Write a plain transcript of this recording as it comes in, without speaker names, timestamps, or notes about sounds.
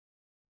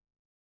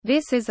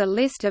This is a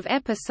list of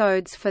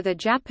episodes for the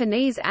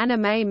Japanese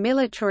anime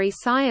military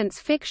science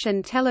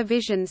fiction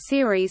television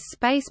series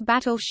Space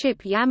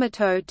Battleship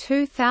Yamato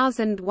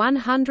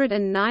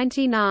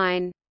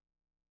 2199.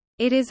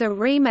 It is a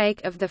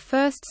remake of the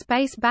first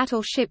Space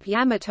Battleship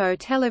Yamato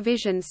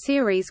television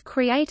series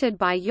created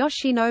by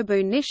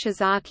Yoshinobu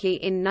Nishizaki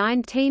in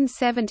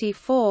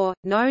 1974,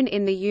 known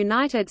in the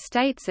United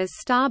States as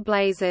Star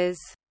Blazers.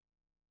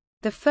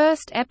 The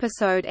first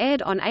episode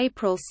aired on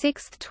April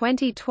 6,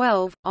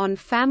 2012, on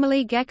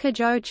Family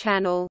Gekkojo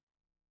Channel.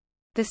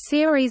 The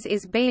series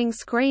is being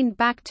screened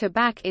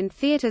back-to-back in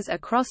theaters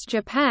across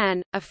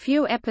Japan, a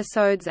few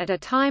episodes at a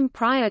time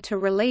prior to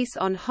release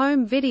on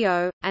home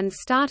video, and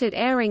started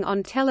airing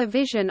on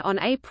television on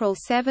April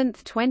 7,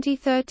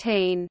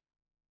 2013.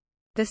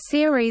 The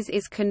series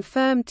is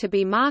confirmed to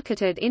be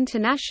marketed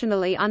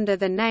internationally under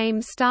the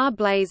name Star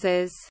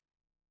Blazers.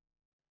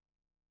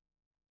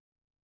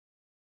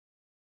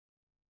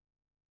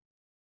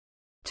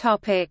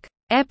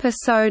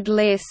 Episode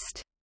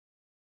list.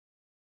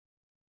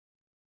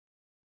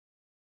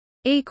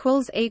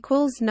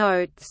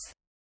 Notes